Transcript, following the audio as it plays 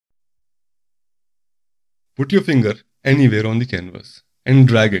Put your finger anywhere on the canvas and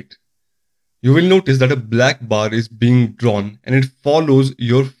drag it. You will notice that a black bar is being drawn and it follows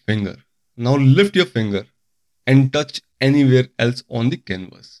your finger. Now lift your finger and touch anywhere else on the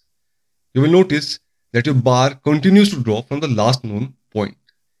canvas. You will notice that your bar continues to draw from the last known point.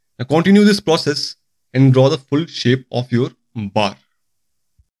 Now continue this process and draw the full shape of your bar.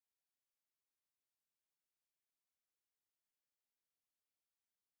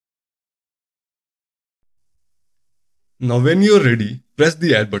 Now when you are ready, press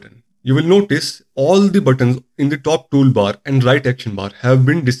the add button. You will notice all the buttons in the top toolbar and right action bar have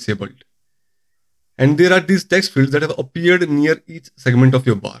been disabled. And there are these text fields that have appeared near each segment of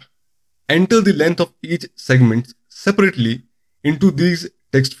your bar. Enter the length of each segment separately into these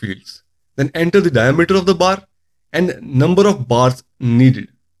text fields. Then enter the diameter of the bar and number of bars needed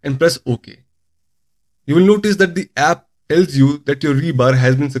and press OK. You will notice that the app tells you that your rebar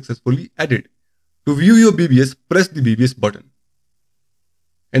has been successfully added. To view your BBS, press the BBS button.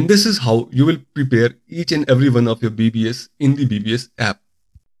 And this is how you will prepare each and every one of your BBS in the BBS app.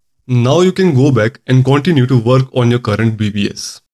 Now you can go back and continue to work on your current BBS.